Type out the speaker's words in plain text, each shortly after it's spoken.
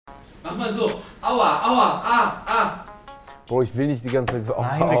Mach mal so. Aua, aua, ah. Bro, ich will nicht die ganze Zeit so.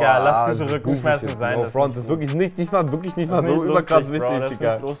 Nein, Digga, lass diese Rückenschmerzen sein. Bro, Front, das ist wirklich nicht mal so überkrass witzig,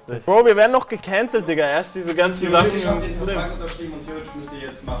 Digga. Bro, wir werden noch gecancelt, Digga. Erst diese ganzen Sachen. Ich hab den Vertrag unterschrieben und theoretisch müsst ihr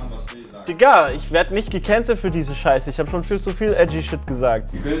jetzt machen, was wir sagen. Digga, ich werde nicht gecancelt für diese Scheiße. Ich habe schon viel zu viel edgy Shit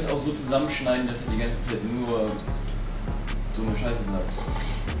gesagt. Wir können es auch so zusammenschneiden, dass ihr die ganze Zeit nur dumme Scheiße sagt.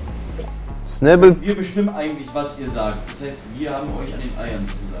 Snabble. Wir bestimmen eigentlich, was ihr sagt. Das heißt, wir haben euch an den Eiern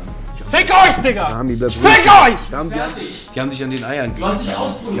sozusagen. Fick euch, Digga! Gami, Fick euch! Fertig! Die haben dich an den Eiern. Du hast dich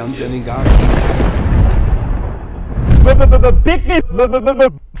ausproduziert. Die haben dich an den Gami.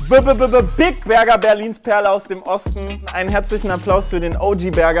 Big Berger, Berlins Perle aus dem Osten. Einen herzlichen Applaus für den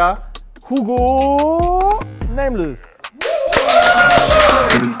OG Berger, Hugo Nameless.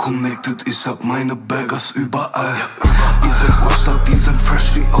 Bin connected, ich hab meine Burgers überall. Ihr seid washed up, ihr seid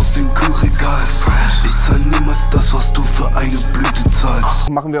fresh wie aus dem Kühlregal. Ich zahl niemals das, was du für eine Blüte zahlst.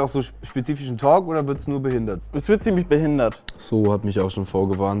 Machen wir auch so spezifischen Talk oder wird's nur behindert? Es wird ziemlich behindert. So hat mich auch schon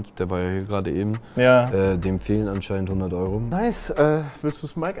vorgewarnt, der war ja hier gerade eben. Ja. Dem fehlen anscheinend 100 Euro. Nice, willst du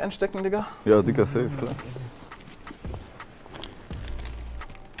das Mic einstecken, Digga? Ja, Digga, safe, klar.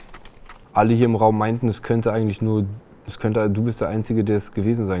 Alle hier im Raum meinten, es könnte eigentlich nur, du bist der Einzige, der es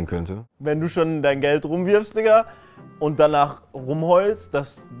gewesen sein könnte. Wenn du schon dein Geld rumwirfst, Digga, und danach rumheulst,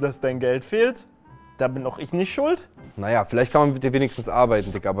 dass dein Geld fehlt, da bin auch ich nicht schuld. Naja, vielleicht kann man mit dir wenigstens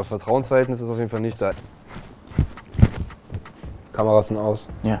arbeiten, Digga, aber das Vertrauensverhältnis ist auf jeden Fall nicht da. Kameras sind aus.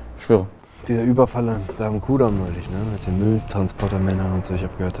 Ja, schwöre. Dieser Überfall da am Kudamm neulich, ne, mit den Mülltransportermännern und so, ich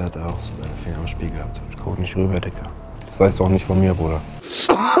hab gehört, der hat auch so seine Finger am Spiel gehabt. Ich guck nicht rüber, Digga. Das weißt du auch nicht von mir, Bruder.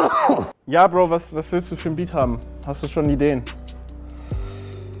 Ja, Bro, was willst du für ein Beat haben? Hast du schon Ideen?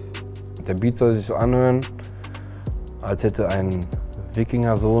 Der Beat soll sich so anhören, als hätte ein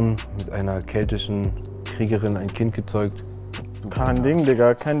Wikingersohn mit einer keltischen Kriegerin ein Kind gezeugt. Kein Ding,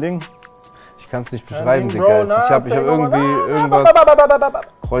 Digga, kein Ding. Ich kann es nicht beschreiben, Ding, Digga. Bro, Ich hab irgendwie irgendwas,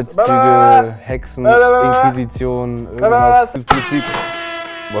 Kreuzzüge, Hexen, Inquisition, irgendwas.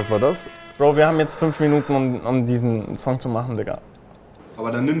 Was war das? Bro, wir haben jetzt 5 Minuten, um diesen Song zu machen, Digga.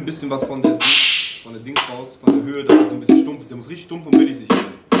 Aber dann nimm ein bisschen was von der Dings raus, von der Höhe, dass er so ein bisschen stumpf ist. Der muss richtig stumpf und billig sich sein.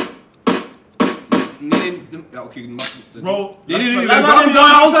 Nee, ja, okay, mach das. Bro, Nee,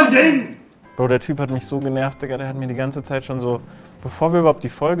 außer Ding! Bro, der Typ hat mich so genervt, Digga. Der hat mir die ganze Zeit schon so, bevor wir überhaupt die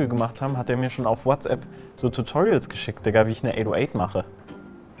Folge gemacht haben, hat er mir schon auf WhatsApp so Tutorials geschickt, Digga, wie ich eine 808 mache.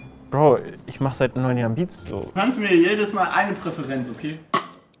 Bro, ich mach seit 9 Jahren Beats so. Du kannst mir jedes Mal eine Präferenz, okay?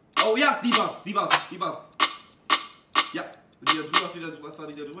 Oh ja, die war's. Ja, was war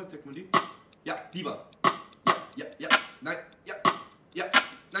die da drüber? Zeig mal die. Ja, die war's. Ja, nein, ja,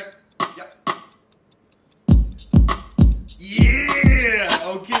 nein, ja. Yeah!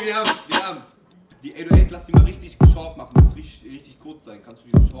 Okay, wir haben's. Die 808, lass die mal richtig short machen. Die muss richtig kurz sein. Kannst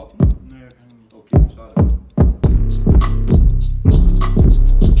du die shorten? Nee, kann ich nicht. Okay, schade.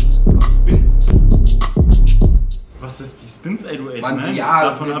 Was ist die Spins 808, Mann, ne? ja,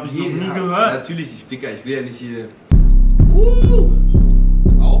 Davon habe ich noch nie gehört. Natürlich, Dicker, ich will ja nicht hier...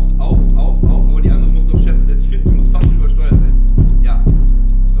 Auch, aber die andere muss noch scheppen. Ich finde, die muss fast schon übersteuert sein. Ja,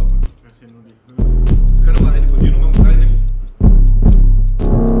 glaub mir. Ich weiß hier nur die Höhe. Wir können aber eine von dir nochmal mit reinnehmen.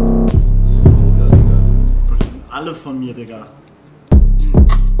 Das sind alle von mir, Digga.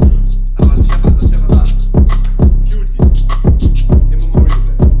 Aber das scheppert an. Security. Immemorial.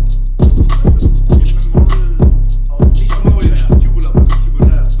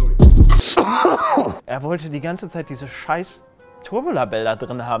 Er wollte die ganze Zeit diese scheiß Turbulabell da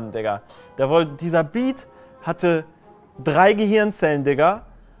drin haben, Digga. Dieser Beat hatte 3 Gehirnzellen, Digga.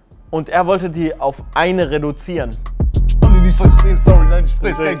 Und er wollte die auf eine reduzieren. Sorry, nein, ich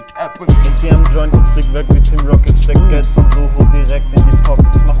sprich kein Cap. Und sie haben Joint und Flick weg wie Team Rocket, steckt Geld von Soho direkt in die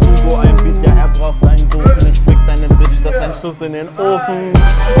Pockets. Mach Hugo ein Beat, ja, er braucht einen Dofen. Ich fick deine Bitch, das ist ein Schuss in den Ofen.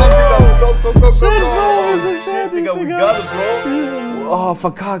 Shit, Digga, we got it, bro. Oh,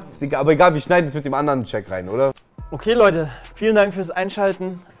 verkackt, Digga. Aber egal, wir schneiden es mit dem anderen Check rein, oder? Okay, Leute, vielen Dank fürs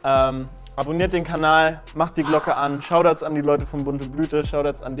Einschalten. Abonniert den Kanal, macht die Glocke an. Shoutouts an die Leute von Bunte Blüte,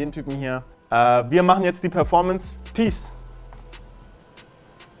 Shoutouts an den Typen hier. Wir machen jetzt die Performance. Peace.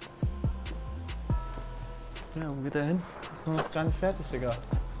 Ja, wo geht der hin? Ist noch gar nicht fertig, Digga.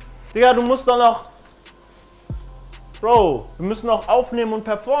 Digga, du musst doch noch... Bro, wir müssen noch aufnehmen und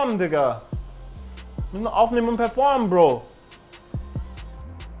performen, Digga. Wir müssen noch aufnehmen und performen, Bro.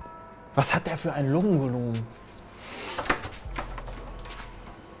 Was hat der für ein Lungenvolumen?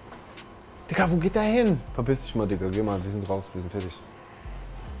 Digga, wo geht der hin? Verpiss dich mal, Digga. Geh mal, wir sind raus, wir sind fertig.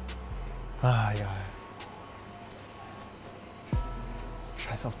 Ah, ja.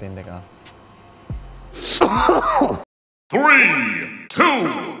 Scheiß auf den, Digga. 3, 2,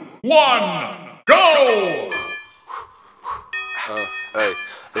 1, go! Ey,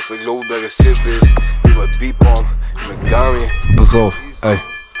 das ist der Globerger Shit-Bitch, wie bei BEATBOMB, mit Gami. Pass auf, ey.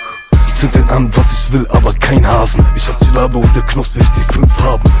 Zünd den an, was ich will, aber kein Hasen. Ich hab Gelato auf der Knospe, ich seh 5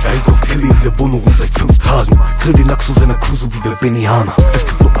 Farben. Er hängt auf Kelly in der Wohnung rum seit 5 Tagen. Grill den Lachs von seiner Crew, so wie bei Benihana. Es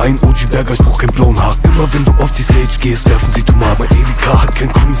gibt nur einen OG-Berger, ich brauch keinen blauen Haken. Immer wenn du auf die Stage gehst, werfen sie Tomaten. Mein EWK hat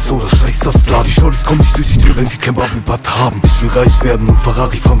kein Cream Soda, scheiß Saftladen. Die Shorties kommen nicht durch die Tür, wenn sie kein Bubblebutt haben. Ich will reich werden und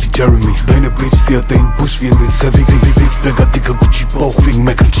Ferrari fahren wie Jeremy. Deine Bitch, sie hat den Busch wie in den Saving. Berger, dicker Gucci-Bauch wegen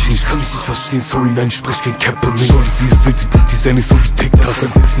Mac and Cheese. Kann ich nicht verstehen, sorry, nein, ich sprech kein Captain. Shorty, sie ist wild, sie pumpt die Sennis so wie TikTok.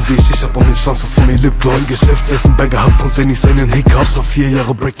 Beim Essen seh ich hab um den Schwanz, was von den Lipgloss. Im Geschäft essen, Berger hat von Sennis seinen Hiccup. Ich hab 4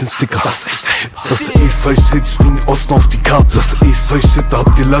 Jahre Break den Sticker. Das ist echt der Hip. Das ist E2-Shit, ich bring den Osten auf die Karte. Das ist E2-Shit, da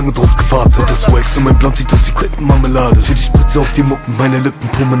habt ihr lange drauf gewartet. Das Wax und mein Blunt sieht aus wie Quittenmarmelade. Shit, ich spritze auf die Mucken, meine Lippen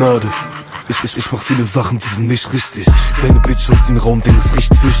Promenade. Ich mach viele Sachen, die sind nicht richtig. Schick deine Bitch aus dem Raum, denn es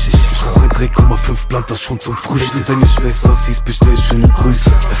riecht fischig. Ich rauch ein 3,5 Blunt, das schon zum Frühstück. Deine Schwester, sie ist bestell schöne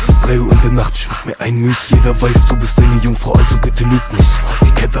Grüße. Es ist 3 Uhr in der Nacht, ich mach mir ein Müsli. Jeder weiß, du bist eine Jungfrau, also bitte lüg nicht.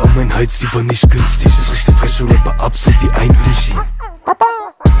 Die Kette an mein Hals, die war nicht günstig. Ich richte frische Rapper ab, so wie ein Hühnchen.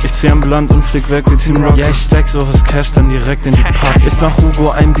 Ich zieh ambulant und flieg weg wie Team Rock. Ja, ich steck so was Cash dann direkt in die Pack. Ich mach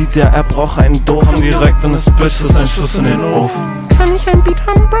Hugo ein Beat, ja, er braucht einen Doof. Komm direkt und das Bitch ist ein Schuss in den Ofen. Kann ich ein Beat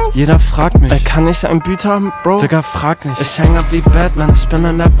haben, Bro? Jeder fragt mich, kann ich ein Beat haben, Bro? Digga, frag nicht. Ich häng ab wie Batman, ich bin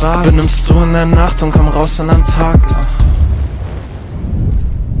an der Bar. Benimmst du in der Nacht und komm raus an am Tag.